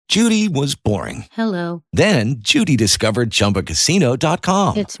Judy was boring. Hello. Then Judy discovered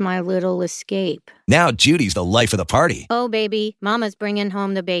ChumbaCasino.com. It's my little escape. Now Judy's the life of the party. Oh, baby, mama's bringing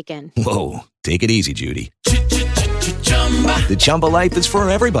home the bacon. Whoa, take it easy, Judy. The Chumba life is for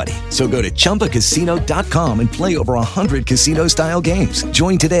everybody. So go to ChumbaCasino.com and play over 100 casino-style games.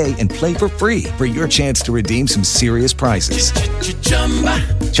 Join today and play for free for your chance to redeem some serious prizes.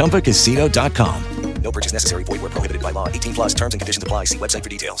 ChumbaCasino.com. No purchase necessary. Void where prohibited by law. 18 plus terms and conditions apply. See website for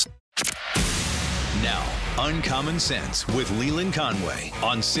details. Now, Uncommon Sense with Leland Conway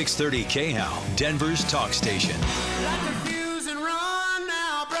on 630 KHOW, Denver's talk station. Like the fuse and run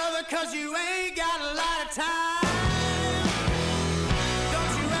now, brother, 'cause you ain't got a lot of time.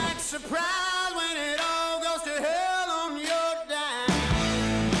 Don't you act surprised when it all goes to hell on your dime.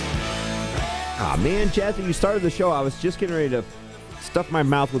 Ah, man, Jesse, you started the show. I was just getting ready to stuff my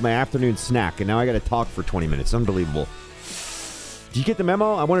mouth with my afternoon snack, and now I got to talk for 20 minutes. Unbelievable. Did you get the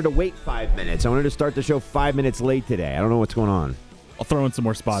memo? I wanted to wait 5 minutes. I wanted to start the show 5 minutes late today. I don't know what's going on. I'll throw in some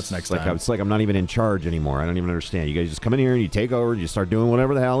more spots next time. It's like I'm not even in charge anymore. I don't even understand. You guys just come in here and you take over and you start doing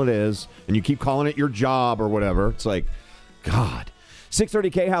whatever the hell it is, and you keep calling it your job or whatever. It's like, God. 630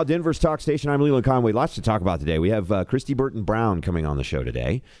 KHOW, Denver's talk station. I'm Leland Conway. Lots to talk about today. We have Christy Burton Brown coming on the show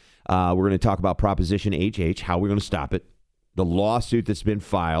today. We're going to talk about Proposition HH, how we're going to stop it. The lawsuit that's been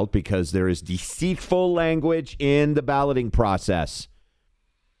filed because there is deceitful language in the balloting process.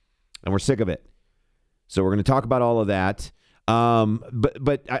 And we're sick of it. So we're going to talk about all of that.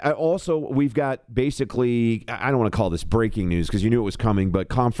 But I also, we've got basically, I don't want to call this breaking news because you knew it was coming, but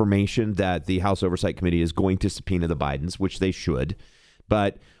confirmation that the House Oversight Committee is going to subpoena the Bidens, which they should.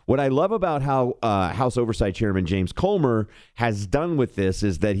 But what I love about how House Oversight Chairman James Comer has done with this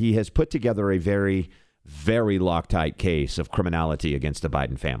is that he has put together a very, very Loctite case of criminality against the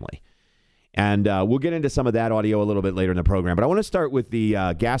Biden family. And we'll get into some of that audio a little bit later in the program. But I want to start with the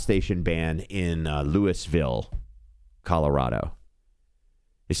gas station ban in Louisville, Colorado.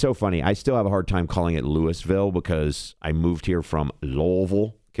 It's so funny. I still have a hard time calling it Louisville because I moved here from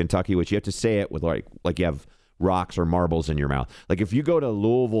Louisville, Kentucky, which you have to say it with like you have rocks or marbles in your mouth. Like if you go to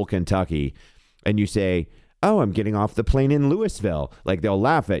Louisville, Kentucky, and you say, "Oh, I'm getting off the plane in Louisville," like they'll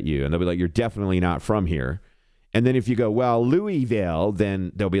laugh at you and they'll be like, "You're definitely not from here." And then if you go, "Well, Louisville,"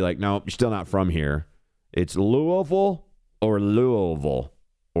 then they'll be like, "No, you're still not from here. It's Louisville or Louisville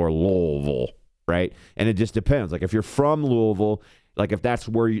or Louisville," right? And it just depends. Like if you're from Louisville, like if that's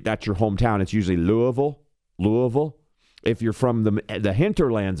that's your hometown, it's usually Louisville. If you're from the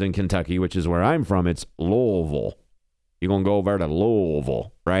hinterlands in Kentucky, which is where I'm from, it's Louisville. You're going to go over to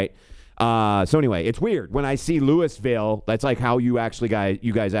Louisville, right? So anyway, it's weird. When I see Louisville, that's like how you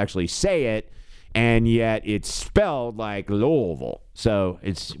guys actually say it, and yet it's spelled like Louisville. So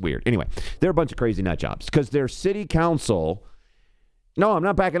it's weird. Anyway, they're a bunch of crazy nut jobs because their city council, no, I'm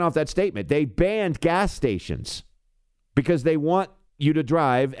not backing off that statement. They banned gas stations because they want you to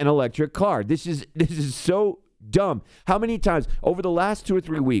drive an electric car. This is so dumb. How many times over the last 2 or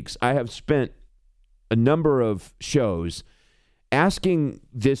 3 weeks I have spent a number of shows asking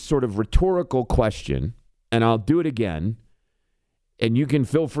this sort of rhetorical question, and I'll do it again, and you can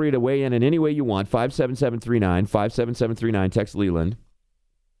feel free to weigh in any way you want. 57739, text Leland.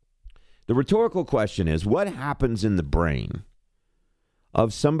 The rhetorical question is, what happens in the brain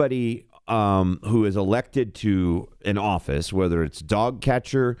of somebody who is elected to an office, whether it's dog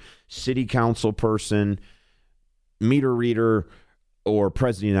catcher, city council person, meter reader, or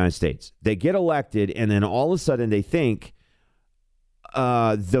president of the United States? They get elected, and then all of a sudden they think,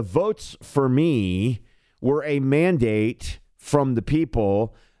 the votes for me were a mandate from the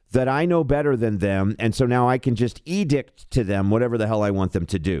people that I know better than them, and so now I can just edict to them whatever the hell I want them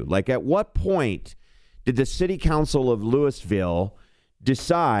to do. Like, at what point did the city council of Louisville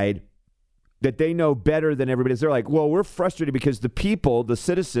decide that they know better than everybody else? They're like, well, we're frustrated because the people, the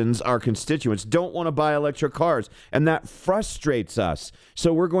citizens, our constituents, don't want to buy electric cars, and that frustrates us.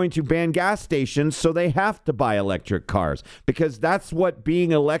 So we're going to ban gas stations so they have to buy electric cars, because that's what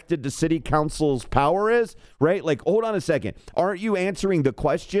being elected to city council's power is, right? Like, hold on a second. Aren't you answering the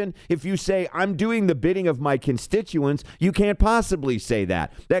question? If you say, I'm doing the bidding of my constituents, you can't possibly say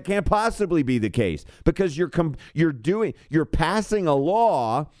that. That can't possibly be the case, because you're passing a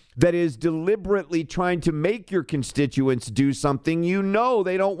law that is deliberately trying to make your constituents do something you know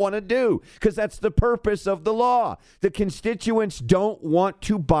they don't want to do, because that's the purpose of the law. The constituents don't want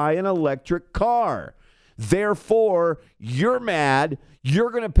to buy an electric car. Therefore, you're mad. You're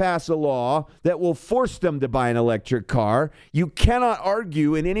going to pass a law that will force them to buy an electric car. You cannot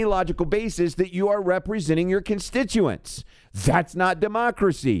argue in any logical basis that you are representing your constituents. That's not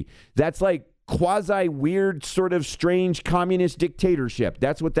democracy. That's like quasi-weird, sort of strange communist dictatorship.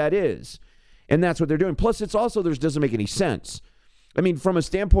 That's what that is. And that's what they're doing. Plus, it's also, doesn't make any sense. I mean, from a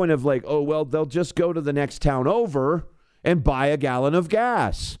standpoint of like, oh, well, they'll just go to the next town over and buy a gallon of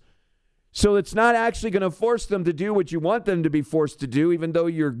gas. So it's not actually going to force them to do what you want them to be forced to do, even though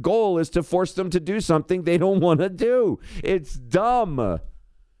your goal is to force them to do something they don't want to do. It's dumb.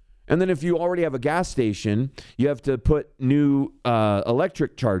 And then if you already have a gas station, you have to put new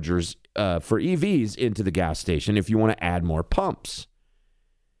electric chargers for EVs into the gas station if you want to add more pumps,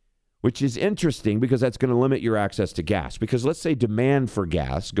 which is interesting because that's going to limit your access to gas. Because let's say demand for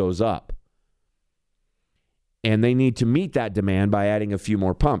gas goes up, and they need to meet that demand by adding a few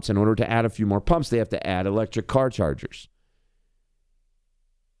more pumps. In order to add a few more pumps, they have to add electric car chargers.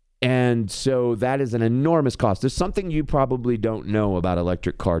 And so that is an enormous cost. There's something you probably don't know about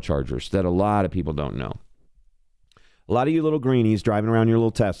electric car chargers that a lot of people don't know. A lot of you little greenies driving around your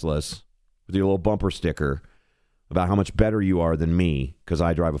little Teslas with your little bumper sticker about how much better you are than me because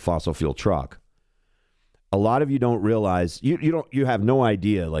I drive a fossil fuel truck. A lot of you don't realize, you have no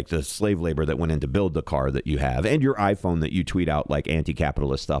idea like the slave labor that went in to build the car that you have and your iPhone that you tweet out like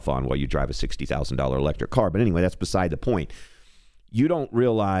anti-capitalist stuff on while you drive a $60,000 electric car. But anyway, that's beside the point. You don't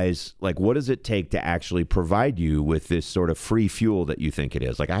realize, like, what does it take to actually provide you with this sort of free fuel that you think it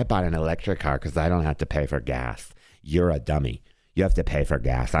is? Like, I bought an electric car because I don't have to pay for gas. You're a dummy. You have to pay for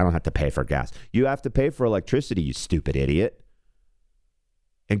gas. I don't have to pay for gas. You have to pay for electricity, you stupid idiot.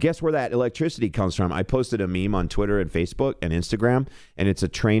 And guess where that electricity comes from? I posted a meme on Twitter and Facebook and Instagram, and it's a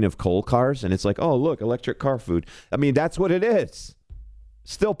train of coal cars, and it's like, oh, look, electric car food. I mean, that's what it is.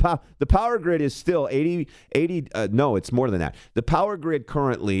 Still, the power grid is still 80, no, it's more than that. The power grid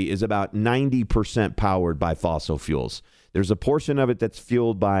currently is about 90% powered by fossil fuels. There's a portion of it that's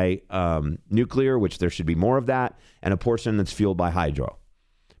fueled by nuclear, which there should be more of that, and a portion that's fueled by hydro.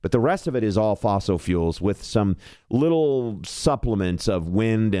 But the rest of it is all fossil fuels with some little supplements of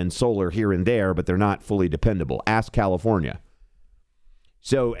wind and solar here and there, but they're not fully dependable. Ask California.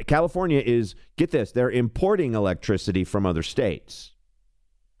 So California is, get this, they're importing electricity from other states.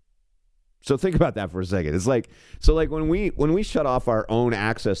 So think about that for a second. It's like, so like when we shut off our own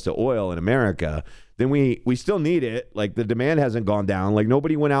access to oil in America, then we still need it. Like the demand hasn't gone down. Like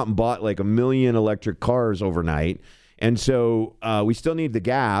nobody went out and bought like 1 million electric cars overnight. And so we still need the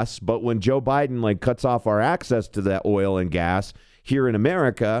gas. But when Joe Biden like cuts off our access to that oil and gas here in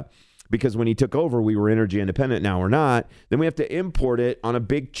America, because when he took over, we were energy independent. Now we're not. Then we have to import it on a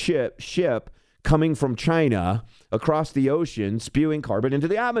big ship coming from China across the ocean, spewing carbon into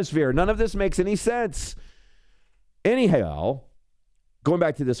the atmosphere. None of this makes any sense. Anyhow, going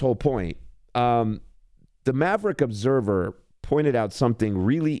back to this whole point, the Maverick Observer pointed out something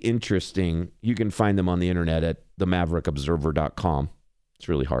really interesting. You can find them on the internet at themaverickobserver.com. It's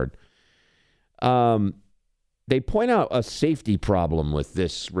really hard. They point out a safety problem with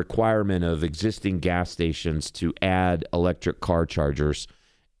this requirement of existing gas stations to add electric car chargers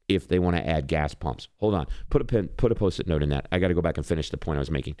if they want to add gas pumps. Hold on. Put a Post-it note in that. I got to go back and finish the point I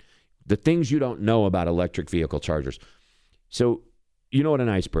was making. The things you don't know about electric vehicle chargers. So you know what an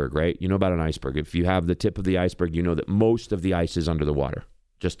iceberg, right? You know about an iceberg. If you have the tip of the iceberg, you know that most of the ice is under the water.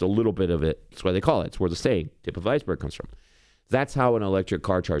 Just a little bit of it. That's why they call it. It's where the saying, tip of the iceberg, comes from. That's how an electric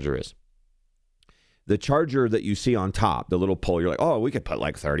car charger is. The charger that you see on top, the little pole, you're like, oh, we could put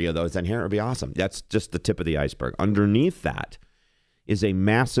like 30 of those in here. It would be awesome. That's just the tip of the iceberg. Underneath that is a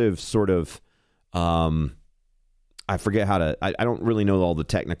massive sort of, I forget how to, I don't really know all the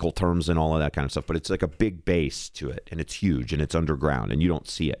technical terms and all of that kind of stuff, but it's like a big base to it, and it's huge, and it's underground, and you don't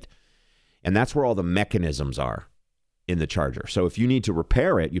see it. And that's where all the mechanisms are in the charger. So if you need to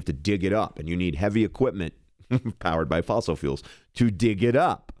repair it, you have to dig it up, and you need heavy equipment powered by fossil fuels to dig it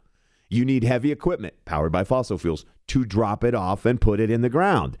up. You need heavy equipment powered by fossil fuels to drop it off and put it in the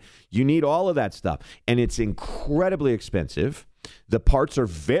ground. You need all of that stuff, and it's incredibly expensive. The parts are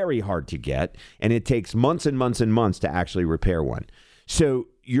very hard to get, and it takes months and months and months to actually repair one. So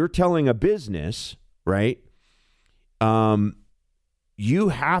you're telling a business, right, you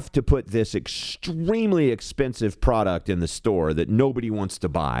have to put this extremely expensive product in the store that nobody wants to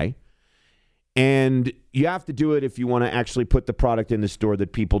buy, and you have to do it if you want to actually put the product in the store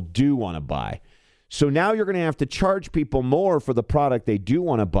that people do want to buy. So now you're going to have to charge people more for the product they do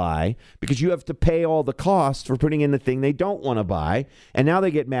want to buy because you have to pay all the costs for putting in the thing they don't want to buy. And now they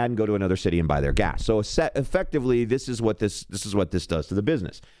get mad and go to another city and buy their gas. So effectively, this is what this does to the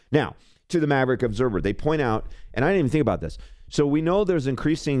business. Now, to the Maverick Observer, they point out, and I didn't even think about this. So we know there's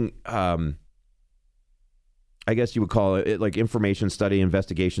increasing, I guess you would call it like information study,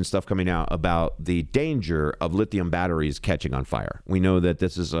 investigation stuff coming out about the danger of lithium batteries catching on fire. We know that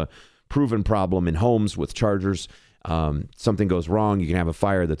this is a proven problem in homes with chargers. Something goes wrong, you can have a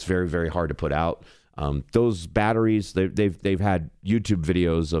fire that's very, very hard to put out. Those batteries, they've had YouTube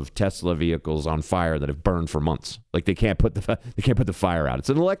videos of Tesla vehicles on fire that have burned for months. Like they can't put the fire out. It's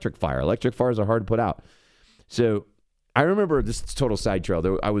an electric fire. Electric fires are hard to put out. So I remember, this is total side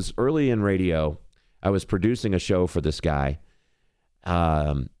trail. I was early in radio. I was producing a show for this guy,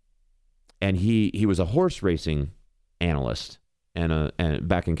 and he was a horse racing analyst and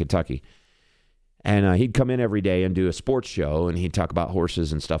back in Kentucky. And he'd come in every day and do a sports show, and he'd talk about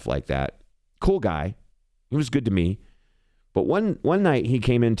horses and stuff like that. Cool guy. He was good to me. But one night he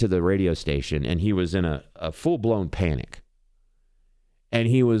came into the radio station, and he was in a full-blown panic. And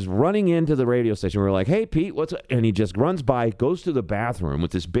he was running into the radio station. We were like, hey, Pete, what's up? And he just runs by, goes to the bathroom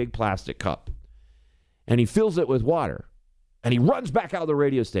with this big plastic cup. And he fills it with water. And he runs back out of the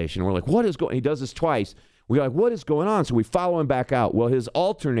radio station. We're like, what is going on? He does this twice. We're like, what is going on? So we follow him back out. Well, his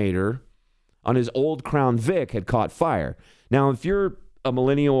alternator on his old Crown Vic had caught fire. Now, if you're a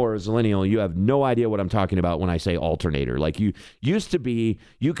millennial or a zillennial, you have no idea what I'm talking about when I say alternator. Like, you used to be,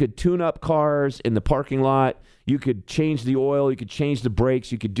 you could tune up cars in the parking lot, you could change the oil, you could change the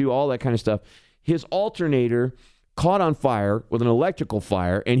brakes, you could do all that kind of stuff. His alternator caught on fire with an electrical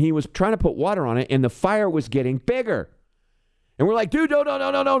fire, and he was trying to put water on it, and the fire was getting bigger. And we're like, dude, no,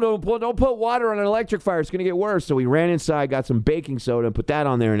 don't put water on an electric fire. It's going to get worse. So we ran inside, got some baking soda, and put that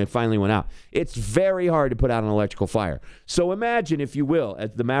on there, and it finally went out. It's very hard to put out an electrical fire. So imagine, if you will,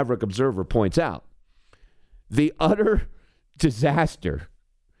 as the Maverick Observer points out, the utter disaster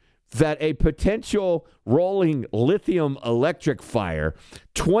that a potential rolling lithium electric fire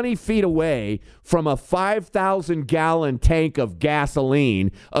 20 feet away from a 5,000-gallon tank of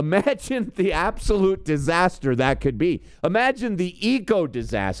gasoline. Imagine the absolute disaster that could be. Imagine the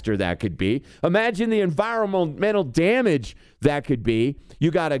eco-disaster that could be. Imagine the environmental damage that could be.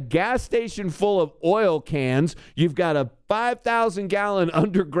 You got a gas station full of oil cans. You've got a 5,000-gallon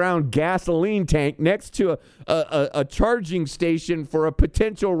underground gasoline tank next to a charging station for a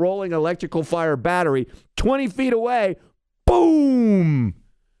potential rolling electrical fire battery. 20 feet away, boom!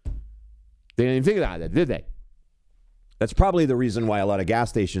 They didn't even think about that, did they? That's probably the reason why a lot of gas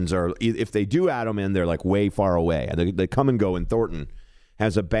stations are, if they do add them in, they're like way far away. And they come and go, and Thornton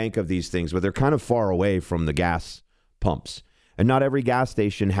has a bank of these things, but they're kind of far away from the gas pumps. And not every gas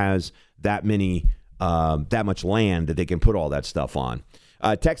station has that much land that they can put all that stuff on.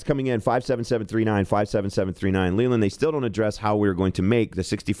 Text coming in, 57739, 57739. Leland, they still don't address how we're going to make the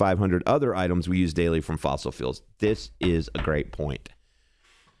 6,500 other items we use daily from fossil fuels. This is a great point.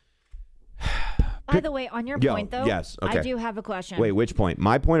 By the way, on your point, though, yes, okay. I do have a question. Wait, which point?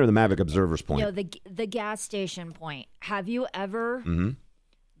 My point or the Maverick Observer's point? No, the gas station point. Have you ever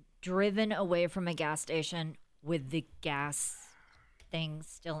driven away from a gas station with the gas thing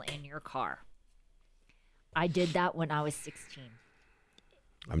still in your car? I did that when I was 16.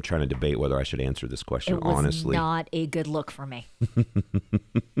 I'm trying to debate whether I should answer this question, it was honestly. Not a good look for me.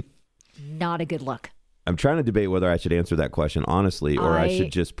 Not a good look. I'm trying to debate whether I should answer that question honestly, or I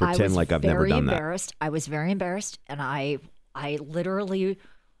should just pretend like I've never done that. I was very embarrassed, and I literally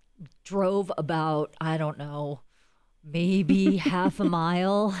drove about, I don't know, maybe half a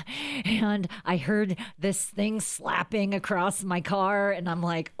mile, and I heard this thing slapping across my car, and I'm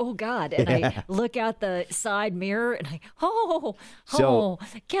like, oh God. And I look out the side mirror, and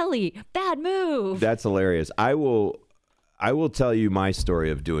Kelly, bad move. That's hilarious. I will tell you my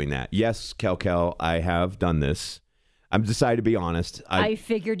story of doing that. Yes, Kel, I have done this. I'm decided to be honest. I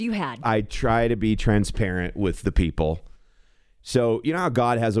figured you had. I try to be transparent with the people. So, you know how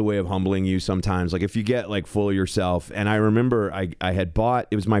God has a way of humbling you sometimes? Like if you get like full of yourself. And I remember I had bought,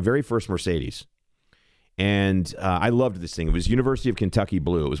 it was my very first Mercedes. And I loved this thing. It was University of Kentucky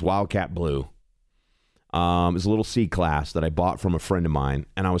blue. It was Wildcat blue. It was a little C-Class that I bought from a friend of mine.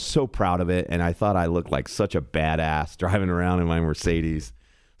 And I was so proud of it. And I thought I looked like such a badass driving around in my Mercedes,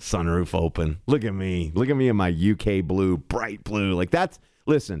 sunroof open. Look at me. Look at me in my UK blue, bright blue. Like that's...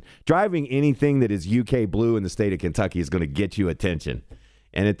 Listen, driving anything that is UK blue in the state of Kentucky is going to get you attention.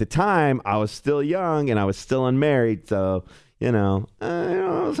 And at the time, I was still young and I was still unmarried. So, I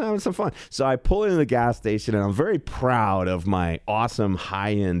was having some fun. So I pull into the gas station and I'm very proud of my awesome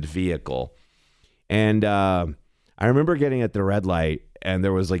high-end vehicle. And I remember getting at the red light and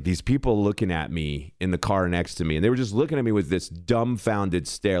there was like these people looking at me in the car next to me. And they were just looking at me with this dumbfounded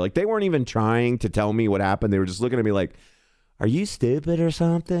stare. Like they weren't even trying to tell me what happened. They were just looking at me like, are you stupid or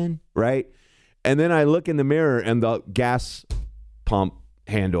something? Right? And then I look in the mirror and the gas pump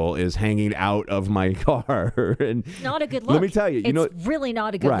handle is hanging out of my car. And not a good look. Let me tell you, it's really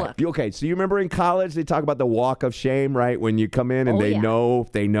not a good look. Okay, so you remember in college they talk about the walk of shame, right? When you come in and they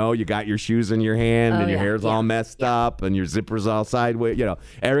know you got your shoes in your hand and your hair's all messed up and your zipper's all sideways,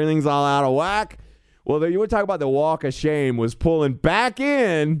 everything's all out of whack. Well, you would talk about the walk of shame was pulling back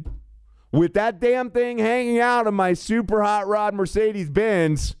in with that damn thing hanging out of my super hot rod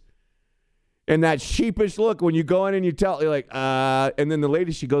Mercedes-Benz. And that sheepish look when you go in and you're like, and then the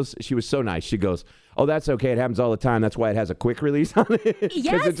lady, she was so nice. She goes, oh, that's okay. It happens all the time. That's why it has a quick release on it.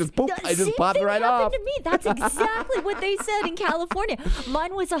 Yes. It just popped right off. To me. That's exactly what they said in California.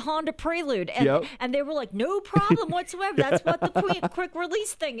 Mine was a Honda Prelude. And they were like, no problem whatsoever. That's what the quick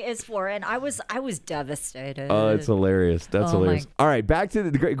release thing is for. And I was devastated. Oh, it's hilarious. That's hilarious. All right, back to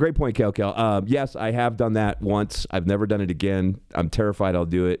the great point, Kel. Yes, I have done that once. I've never done it again. I'm terrified I'll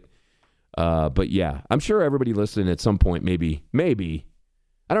do it. But yeah, I'm sure everybody listening at some point, maybe.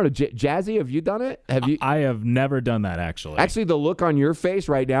 I don't know. Jazzy, have you done it? Have you? I have never done that, actually. Actually, the look on your face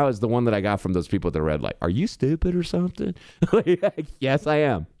right now is the one that I got from those people at the red light. Are you stupid or something? Yes, I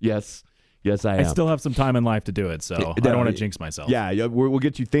am. Yes, I am. I still have some time in life to do it, so I don't want to jinx myself. Yeah, we'll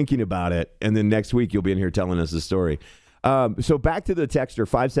get you thinking about it, and then next week you'll be in here telling us the story. So back to the texter,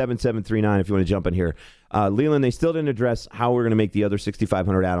 57739, if you want to jump in here. Leland, they still didn't address how we're going to make the other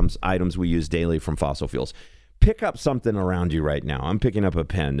 6,500 items we use daily from fossil fuels. Pick up something around you right now. I'm picking up a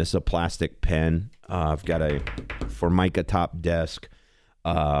pen. This is a plastic pen. I've got a Formica top desk.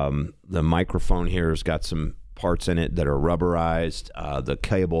 The microphone here has got some parts in it that are rubberized. The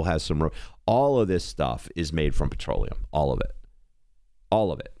cable has some... all of this stuff is made from petroleum. All of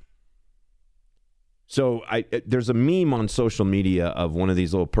it. So there's a meme on social media of one of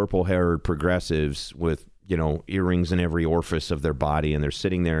these little purple-haired progressives with, earrings in every orifice of their body, and they're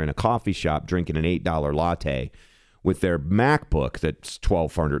sitting there in a coffee shop drinking an $8 latte with their MacBook that's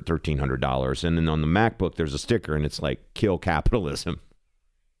 $1,200, $1,300. And then on the MacBook, there's a sticker, and it's like, kill capitalism.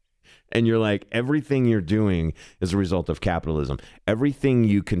 And you're like, everything you're doing is a result of capitalism. Everything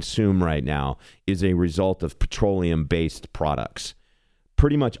you consume right now is a result of petroleum-based products.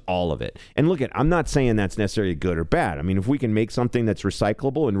 Pretty much all of it. And look, I'm not saying that's necessarily good or bad. I mean, if we can make something that's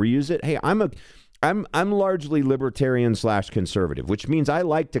recyclable and reuse it, hey, I'm largely libertarian / conservative, which means I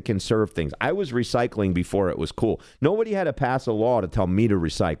like to conserve things. I was recycling before it was cool. Nobody had to pass a law to tell me to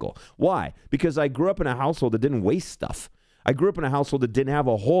recycle. Why? Because I grew up in a household that didn't waste stuff. I grew up in a household that didn't have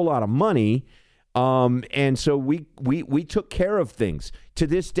a whole lot of money. And so we took care of things. To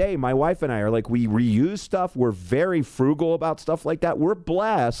this day, my wife and I are like, we reuse stuff. We're very frugal about stuff like that. We're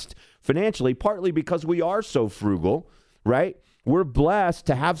blessed financially, partly because we are so frugal, right? We're blessed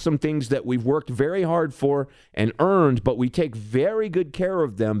to have some things that we've worked very hard for and earned, but we take very good care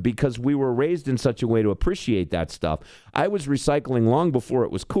of them because we were raised in such a way to appreciate that stuff. I was recycling long before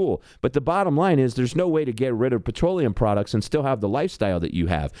it was cool, but the bottom line is there's no way to get rid of petroleum products and still have the lifestyle that you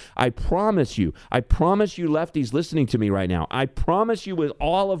have. I promise you lefties listening to me right now, I promise you with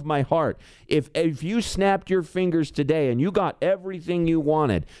all of my heart, if you snapped your fingers today and you got everything you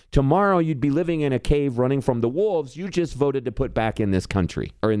wanted, tomorrow you'd be living in a cave running from the wolves you just voted to put back in this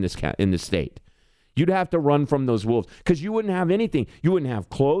country or in this state. You'd have to run from those wolves because you wouldn't have anything. You wouldn't have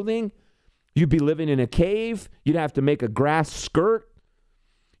clothing. You'd be living in a cave. You'd have to make a grass skirt.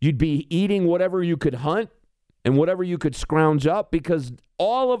 You'd be eating whatever you could hunt and whatever you could scrounge up because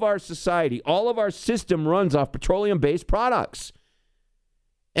all of our society, all of our system runs off petroleum-based products.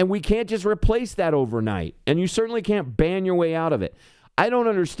 And we can't just replace that overnight. And you certainly can't ban your way out of it. I don't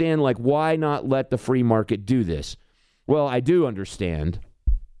understand, why not let the free market do this? Well, I do understand.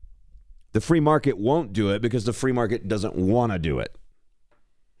 The free market won't do it because the free market doesn't want to do it.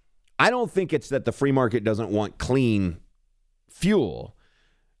 I don't think it's that the free market doesn't want clean fuel.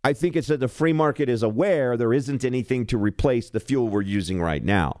 I think it's that the free market is aware there isn't anything to replace the fuel we're using right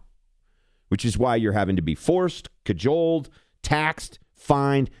now, which is why you're having to be forced, cajoled, taxed,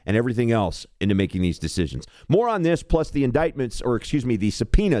 fined, and everything else into making these decisions. More on this, plus the indictments, the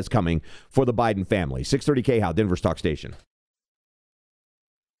subpoenas coming for the Biden family. 630 KHOW, Denver's talk station.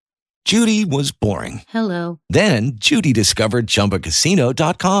 Judy was boring. Hello. Then Judy discovered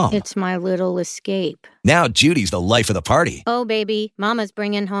ChumbaCasino.com. It's my little escape. Now Judy's the life of the party. Oh, baby, mama's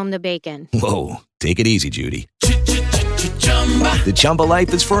bringing home the bacon. Whoa, take it easy, Judy. The Chumba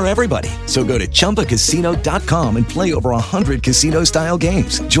life is for everybody. So go to ChumbaCasino.com and play over 100 casino-style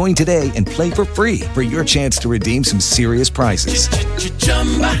games. Join today and play for free for your chance to redeem some serious prizes.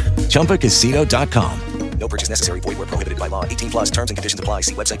 ChumbaCasino.com. No purchase necessary. Void where prohibited by law. 18+ terms and conditions apply.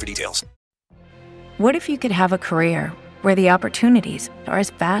 See website for details. What if you could have a career where the opportunities are as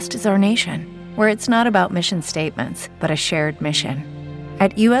vast as our nation, where it's not about mission statements, but a shared mission?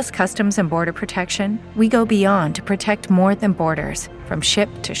 At U.S. Customs and Border Protection, we go beyond to protect more than borders. From ship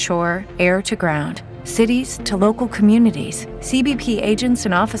to shore, air to ground, cities to local communities, CBP agents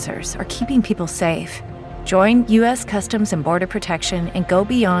and officers are keeping people safe. Join U.S. Customs and Border Protection and go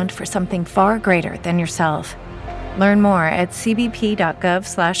beyond for something far greater than yourself. Learn more at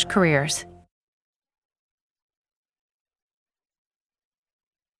cbp.gov/careers.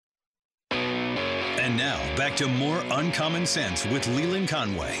 And now, back to more Uncommon Sense with Leland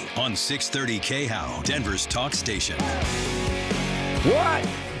Conway on 630 KHOW, Denver's talk station. What?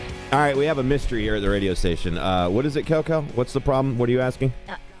 All right, we have a mystery here at the radio station. What is it, Coco? What's the problem? What are you asking?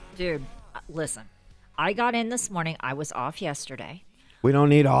 Dude, listen. I got in this morning. I was off yesterday. We don't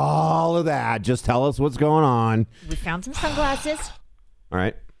need all of that. Just tell us what's going on. We found some sunglasses. All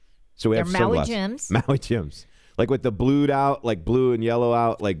right. So we They're have Maui sunglasses. Jims. Maui Jims. Like with the blued out, like blue and yellow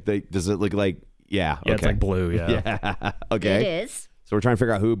out. Like, does it look like, yeah. Yeah, okay. it's like blue, yeah. Yeah. Okay. It is. So we're trying to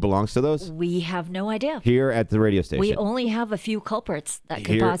figure out who belongs to those? We have no idea. Here at the radio station. We only have a few culprits that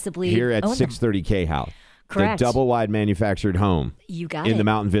could possibly Here at own 630 KHOW. Correct. The double-wide manufactured home. You got in it. the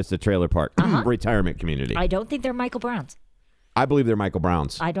Mountain Vista Trailer Park retirement community. I don't think they're Michael Browns. I believe they're Michael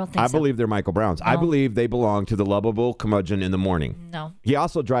Browns. I don't think so. I believe they're Michael Browns. No. I believe they belong to the lovable curmudgeon in the morning. No. He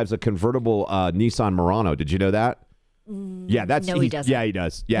also drives a convertible Nissan Murano. Did you know that? Yeah, that's No, he doesn't. Yeah, he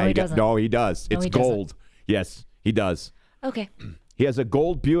does. Yeah, No, he does. doesn't. No, he does. No, It's he doesn't. gold. Yes, he does. Okay. He has a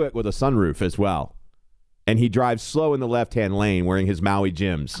gold Buick with a sunroof as well. And he drives slow in the left-hand lane wearing his Maui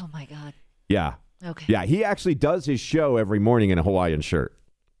Jims. Oh, my God. Yeah. Okay. Yeah, he actually does his show every morning in a Hawaiian shirt.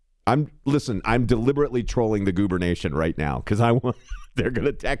 I'm deliberately trolling the Goober Nation right now because they're going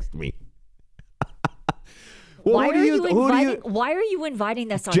to text me. Well, why are you inviting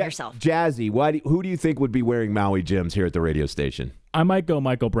this on yourself? Jazzy, who do you think would be wearing Maui Jims here at the radio station? I might go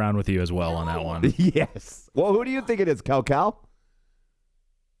Michael Brown with you as well on that one. Yes. Well, who do you think it is, Cal?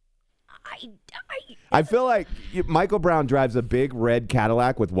 I feel like Michael Brown drives a big red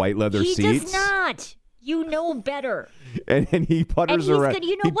Cadillac with white leather seats. He does not. You know better. And he putters and he's around. Gonna,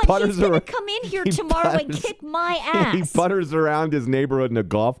 you know what? He's going to come in here tomorrow and kick my ass. He putters around his neighborhood in a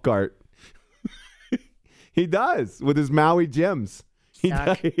golf cart. He does with his Maui Jims. You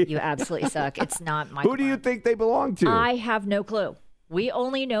absolutely suck. It's not Michael Who do you think they belong to? I have no clue. We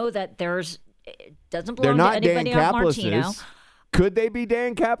only know that it doesn't They're belong not to anybody Dan on Martino. Caplis's. Could they be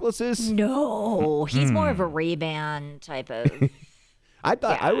Dan Caplis's? No, he's more of a Ray-Ban type of. I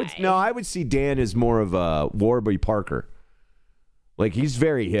thought guy. I would see Dan as more of a Warby Parker. Like he's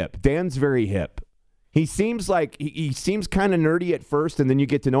very hip. Dan's very hip. He seems like he seems kind of nerdy at first, and then you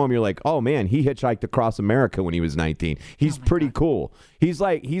get to know him. You're like, oh man, he hitchhiked across America when he was 19. He's pretty cool. He's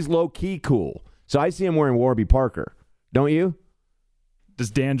low key cool. So I see him wearing Warby Parker. Don't you? Does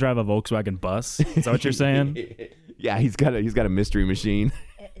Dan drive a Volkswagen bus? Is that what you're saying? Yeah, he's got a mystery machine.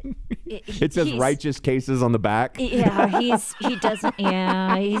 It says righteous cases on the back. Yeah, he doesn't.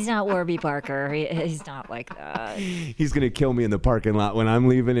 Yeah, he's not Warby Parker. He's not like that. He's gonna kill me in the parking lot when I'm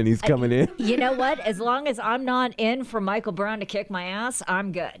leaving and he's coming in. You know what? As long as I'm not in for Michael Brown to kick my ass,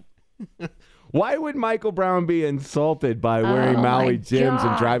 I'm good. Why would Michael Brown be insulted by wearing Maui Jims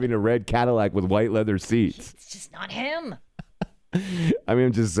and driving a red Cadillac with white leather seats? It's just not him. I mean,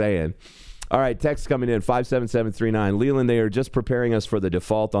 I'm just saying. All right, text coming in, 57739. Leland, they are just preparing us for the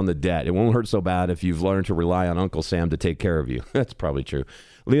default on the debt. It won't hurt so bad if you've learned to rely on Uncle Sam to take care of you. That's probably true.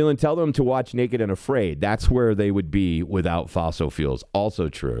 Leland, tell them to watch Naked and Afraid. That's where they would be without fossil fuels. Also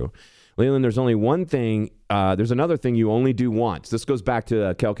true. Leland, there's only one thing. There's another thing you only do once. This goes back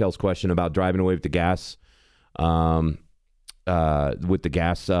to Kel's question about driving away with the gas. What do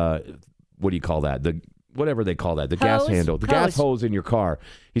you call that? Whatever they call that, the gas handle, the gas hose in your car.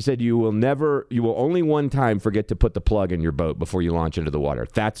 He said you will only one time forget to put the plug in your boat before you launch into the water.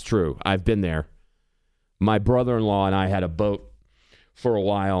 That's true. I've been there. My brother-in-law and I had a boat for a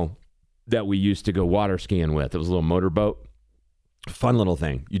while that we used to go water skiing with. It was a little motor boat. Fun little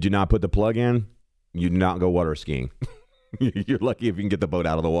thing. You do not put the plug in, you do not go water skiing. You're lucky if you can get the boat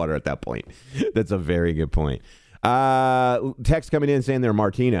out of the water at that point. That's a very good point. Text coming in saying they're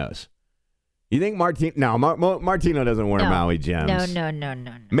Martinos. You think Martino? No, Martino doesn't wear Maui Jims. No.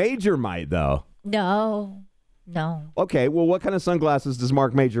 Major might, though. No. Okay, well, what kind of sunglasses does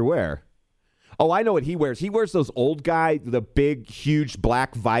Mark Major wear? Oh, I know what he wears. He wears those old the big, huge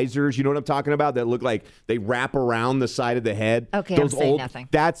black visors. You know what I'm talking about? That look like they wrap around the side of the head. Okay, those I'm saying nothing.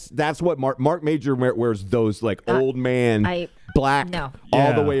 That's what Mark Major wears. Those like old man black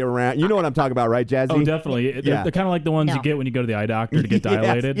all the way around. You know what I'm talking about, right, Jazzy? Oh, definitely. They're kind of like the ones you get when you go to the eye doctor to get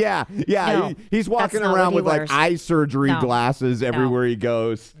dilated. Yeah. No, he's walking that's not around what with he like wears. eye surgery glasses everywhere he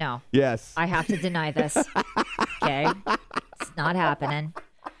goes. No. Yes. I have to deny this. Okay? It's not happening.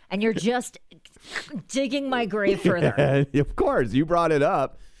 And you're just digging my grave further. Of course. You brought it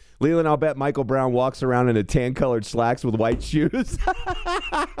up. Leland, I'll bet Michael Brown walks around in a tan-colored slacks with white shoes.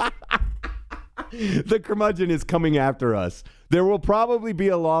 The curmudgeon is coming after us. There will probably be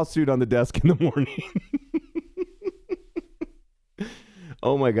a lawsuit on the desk in the morning.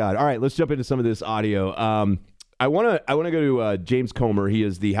 Oh, my God. All right, let's jump into some of this audio. I want to go to James Comer. He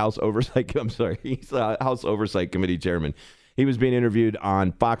is the House Oversight. He's the House Oversight Committee chairman. He was being interviewed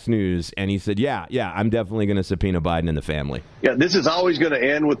on Fox News, and he said, yeah, I'm definitely going to subpoena Biden and the family. Yeah, this is always going to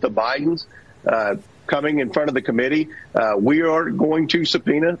end with the Bidens coming in front of the committee. We are going to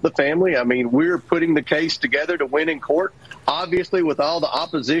subpoena the family. I mean, we're putting the case together to win in court. Obviously, with all the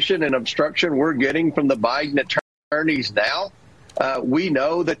opposition and obstruction we're getting from the Biden attorneys now, we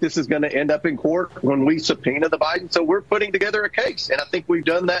know that this is going to end up in court when we subpoena the Biden. So we're putting together a case, and I think we've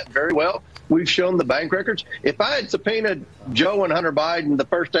done that very well. We've shown the bank records. If I had subpoenaed Joe and Hunter Biden the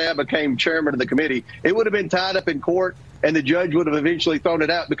first day I became chairman of the committee, it would have been tied up in court, and the judge would have eventually thrown it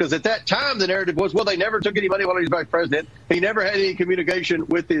out, because at that time the narrative was, well, they never took any money while he was vice president. He never had any communication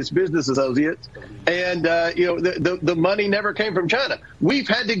with his business associates, and the money never came from China. We've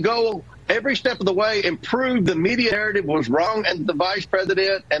had to go every step of the way and prove the media narrative was wrong, and the vice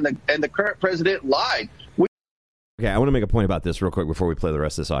president and the current president lied. Okay, I want to make a point about this real quick before we play the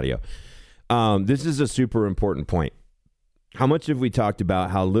rest of this audio. This is a super important point. How much have we talked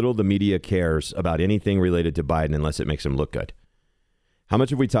about how little the media cares about anything related to Biden unless it makes him look good? How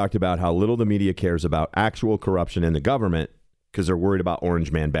much have we talked about how little the media cares about actual corruption in the government because they're worried about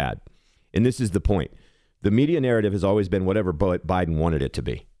Orange Man bad? And this is the point. The media narrative has always been whatever Biden wanted it to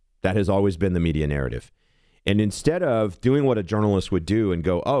be. That has always been the media narrative. And instead of doing what a journalist would do and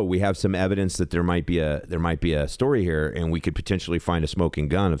go, oh, we have some evidence that there might be a story here and we could potentially find a smoking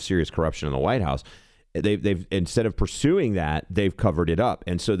gun of serious corruption in the White House, they've instead of pursuing that, they've covered it up.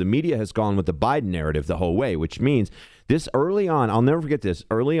 And so the media has gone with the Biden narrative the whole way, which means this early on, I'll never forget this,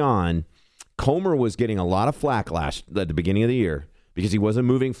 early on, Comer was getting a lot of flack at the beginning of the year because he wasn't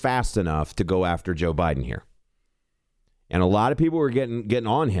moving fast enough to go after Joe Biden here. And a lot of people were getting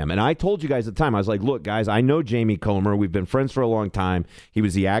on him. And I told you guys at the time, I was like, look, guys, I know Jamie Comer. We've been friends for a long time. He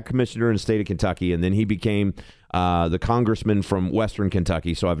was the ag commissioner in the state of Kentucky, and then he became the congressman from Western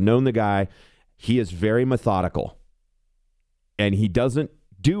Kentucky. So I've known the guy. He is very methodical. And he doesn't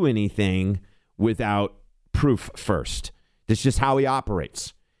do anything without proof first. That's just how he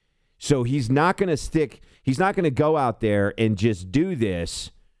operates. So he's not going to go out there and just do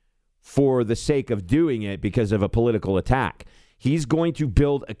this for the sake of doing it because of a political attack. He's going to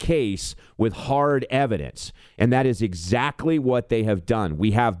build a case with hard evidence, and that is exactly what they have done.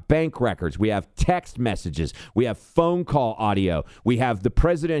 We have bank records. We have text messages. We have phone call audio. We have the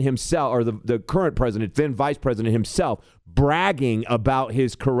president himself, or the current president, then vice president himself, bragging about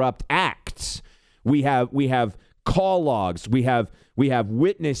his corrupt acts. We have call logs. We have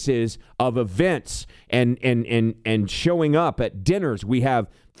witnesses of events and showing up at dinners. We have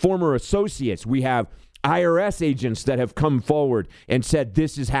former associates. We have IRS agents that have come forward and said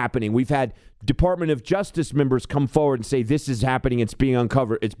this is happening. We've had Department of Justice members come forward and say this is happening. It's being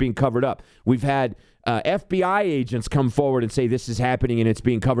uncovered. It's being covered up. We've had FBI agents come forward and say this is happening and it's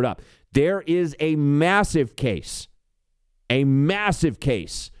being covered up. There is a massive case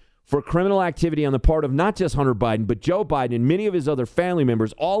for criminal activity on the part of not just Hunter Biden, but Joe Biden and many of his other family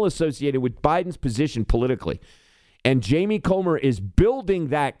members, all associated with Biden's position politically. And Jamie Comer is building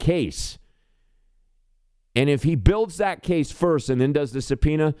that case. And if he builds that case first and then does the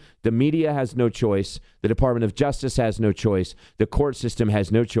subpoena, the media has no choice. The Department of Justice has no choice. The court system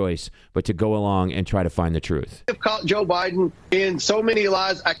has no choice but to go along and try to find the truth. We've caught Joe Biden in so many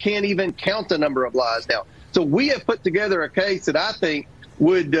lies, I can't even count the number of lies now. So we have put together a case that I think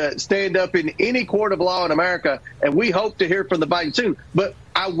would stand up in any court of law in America, and we hope to hear from the Biden soon. But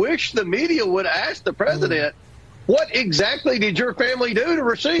I wish the media would ask the president, what exactly did your family do to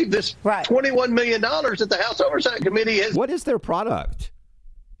receive this $21 million that the House Oversight Committee has? What is their product?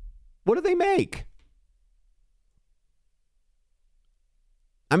 What do they make?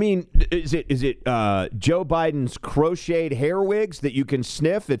 I mean, is it Joe Biden's crocheted hair wigs that you can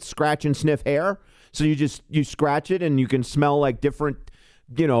sniff? It's scratch and sniff hair. So you scratch it and you can smell like different,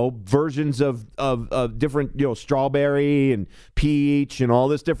 versions of different, strawberry and peach and all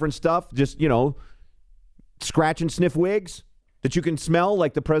this different stuff. Just, scratch and sniff wigs that you can smell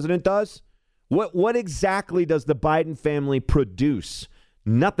like the president does? What exactly does the Biden family produce?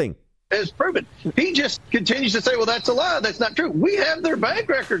 Nothing. As proven. He just continues to say, well, that's a lie. That's not true. We have their bank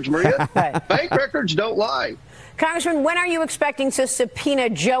records, Maria. Bank records don't lie. Congressman, when are you expecting to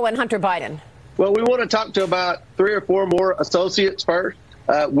subpoena Joe and Hunter Biden? Well, we want to talk to about 3 or 4 more associates first.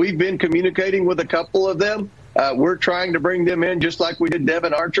 We've been communicating with a couple of them. We're trying to bring them in just like we did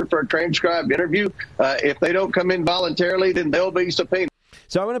Devin Archer for a transcribed interview. If they don't come in voluntarily, then they'll be subpoenaed.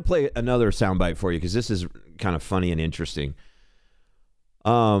 So I'm going to play another soundbite for you because this is kind of funny and interesting.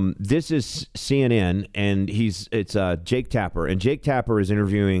 This is CNN, and it's Jake Tapper, and Jake Tapper is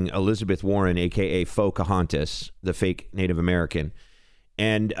interviewing Elizabeth Warren, a.k.a. Pocahontas, the fake Native American.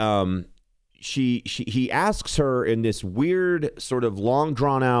 And he asks her in this weird sort of long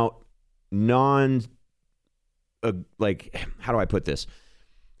drawn out how do I put this?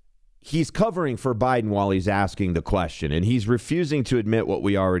 He's covering for Biden while he's asking the question, and he's refusing to admit what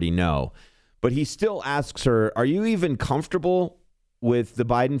we already know. But he still asks her, are you even comfortable with the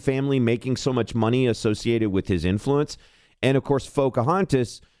Biden family making so much money associated with his influence? And of course,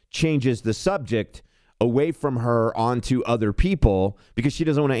 Pocahontas changes the subject away from her onto other people because she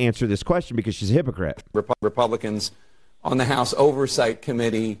doesn't want to answer this question because she's a hypocrite. Republicans on the House Oversight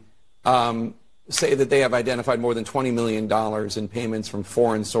Committee say that they have identified more than $20 million in payments from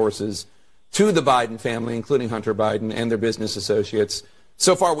foreign sources to the Biden family, including Hunter Biden and their business associates.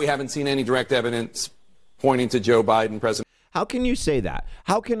 So far, we haven't seen any direct evidence pointing to Joe Biden, President. How can you say that?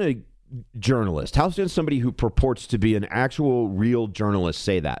 How can a journalist, how can somebody who purports to be an actual real journalist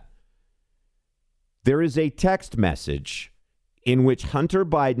say that? There is a text message in which Hunter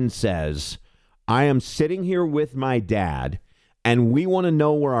Biden says, I am sitting here with my dad, and we want to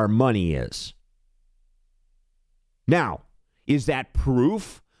know where our money is. Now, is that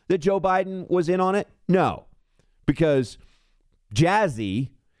proof that Joe Biden was in on it? No, because Jazzy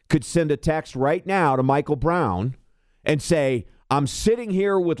could send a text right now to Michael Brown and say, I'm sitting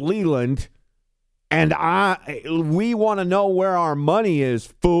here with Leland, and we want to know where our money is,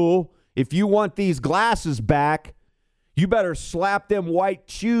 fool. If you want these glasses back, you better slap them white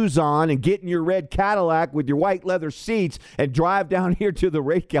shoes on and get in your red Cadillac with your white leather seats and drive down here to the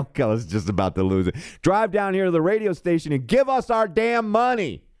radio. Kelly's just about to lose it. Drive down here to the radio station and give us our damn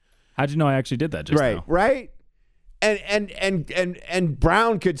money. How'd you know I actually did that just now? Right? And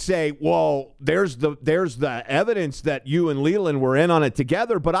Brown could say, well, there's the evidence that you and Leland were in on it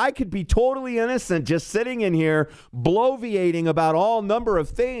together, but I could be totally innocent just sitting in here bloviating about all number of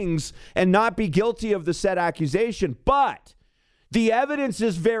things and not be guilty of the said accusation. But the evidence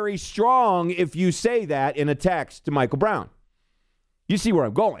is very strong if you say that in a text to Michael Brown. You see where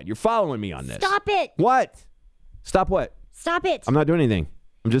I'm going. You're following me on this. Stop it. What? Stop what? Stop it. I'm not doing anything.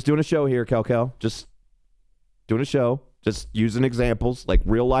 I'm just doing a show here, Kel. Just doing a show, just using examples, like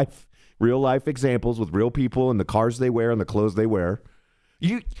real life examples with real people and the cars they wear and the clothes they wear.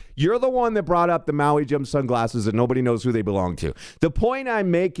 You're the one that brought up the Maui Jim sunglasses and nobody knows who they belong to. The point I'm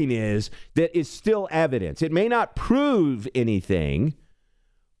making is that it's still evidence. It may not prove anything,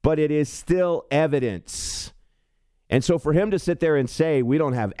 but it is still evidence. And so for him to sit there and say, we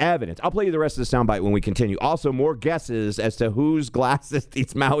don't have evidence. I'll play you the rest of the soundbite when we continue. Also, more guesses as to whose glasses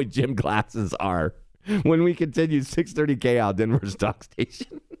these Maui Jim glasses are. When we continue, 630 KHOW, Denver's talk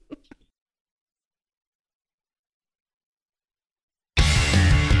station.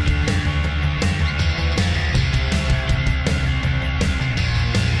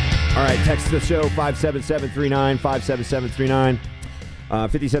 All right, text the show, 57739, 57739.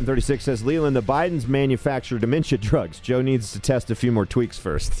 5736 says, Leland, the Bidens manufacture dementia drugs. Joe needs to test a few more tweaks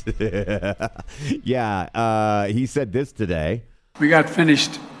first. Yeah, he said this today. We got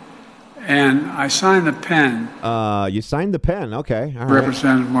finished. And I signed the pen. You signed the pen, okay. All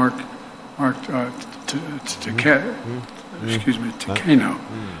Representative Mark Takano.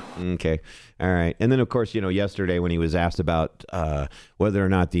 Okay, all right. And then, of course, yesterday when he was asked about whether or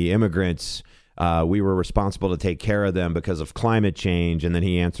not the immigrants, we were responsible to take care of them because of climate change, and then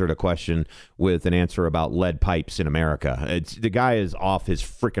he answered a question with an answer about lead pipes in America. The guy is off his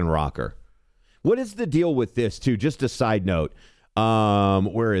freaking rocker. What is the deal with this, too? Just a side note.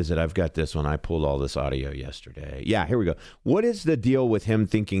 Where is it? I've got this one. I pulled all this audio yesterday. Yeah, here we go. What is the deal with him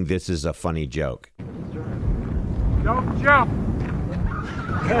thinking this is a funny joke? Don't jump.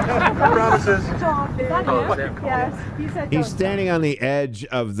 Promises. Yes. He's standing on the edge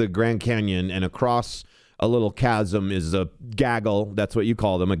of the Grand Canyon, and across a little chasm is a gaggle. That's what you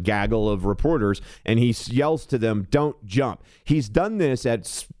call them, a gaggle of reporters. And he yells to them, don't jump. He's done this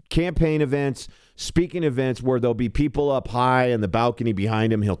at campaign events, speaking events where there'll be people up high in the balcony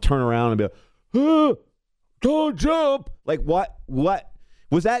behind him. He'll turn around and be like, don't jump. Like, what?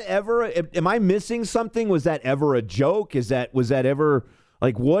 Was that ever, am I missing something? Was that ever a joke? Was that ever,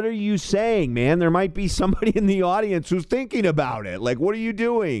 like, what are you saying, man? There might be somebody in the audience who's thinking about it. Like, what are you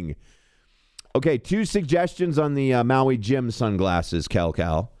doing? Okay, 2 suggestions on the Maui Jim sunglasses,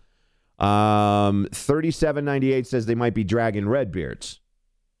 Cal. 3798 says they might be dragging Redbeards.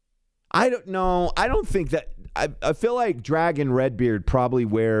 I don't know. I don't think that. I feel like Dragon Redbeard probably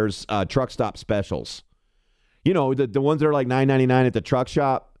wears truck stop specials. You know, the ones that are like $9.99 at the truck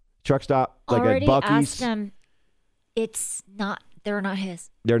stop, like Already at Buc-ee's. asked him. It's not. They're not his.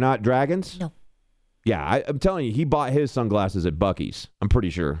 They're not Dragons? No. Yeah, I'm telling you, he bought his sunglasses at Buc-ee's. I'm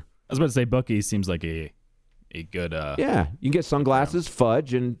pretty sure. I was about to say Buc-ee's seems like a good. Yeah, you can get sunglasses,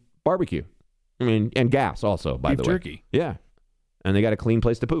 fudge, and barbecue. I mean, and gas also. By the way, jerky. Yeah, and they got a clean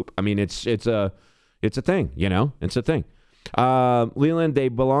place to poop. I mean, it's a thing. You know, it's a thing. Leland, they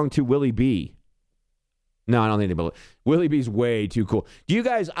belong to Willie B. No, I don't think they belong. Willie B's way too cool. Do you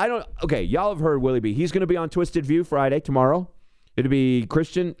guys? Okay, y'all have heard Willie B. He's going to be on Twisted View Friday tomorrow. It'll be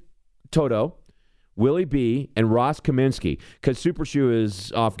Christian Toto, Willie B, and Ross Kaminsky, because Super Shoe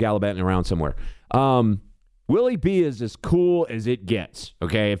is off gallivanting around somewhere. Willie B is as cool as it gets.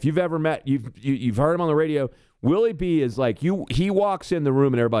 Okay, if you've ever met, you've heard him on the radio. Willie B is like he walks in the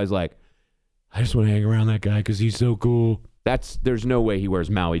room and everybody's like, I just want to hang around that guy because he's so cool. There's no way he wears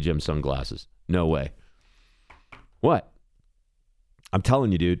Maui Jim sunglasses. No way. What? I'm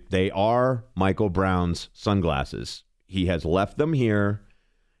telling you, dude, they are Michael Brown's sunglasses. He has left them here.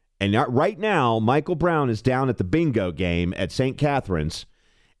 And right now, Michael Brown is down at the bingo game at St. Catherine's.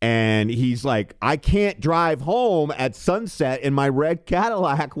 And he's like, I can't drive home at sunset in my red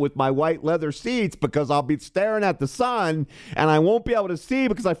Cadillac with my white leather seats because I'll be staring at the sun and I won't be able to see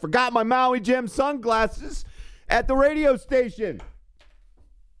because I forgot my Maui Jim sunglasses at the radio station.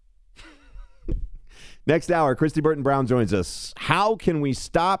 Next hour, Christy Burton Brown joins us. How can we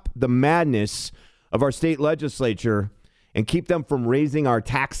stop the madness of our state legislature and keep them from raising our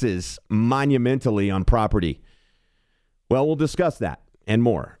taxes monumentally on property? Well, we'll discuss that and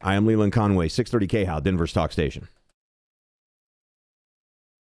more. I am Leland Conway, 630 KHOW, Denver's Talk Station.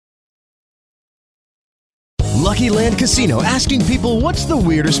 Lucky Land Casino, asking people, what's the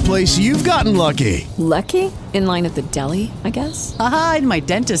weirdest place you've gotten lucky? Lucky? In line at the deli, I guess? Aha, in my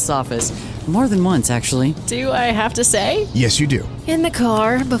dentist's office. More than once, actually. Do I have to say? Yes, you do. In the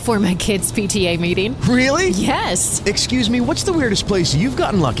car before my kids' PTA meeting. Really? Yes. Excuse me, what's the weirdest place you've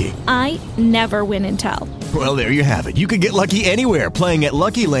gotten lucky? I never win and tell. Well, there you have it. You can get lucky anywhere, playing at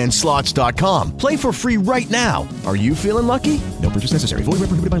LuckyLandSlots.com. Play for free right now. Are you feeling lucky? No purchase necessary. Void where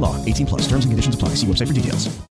prohibited by law. 18+. Terms and conditions apply. See website for details.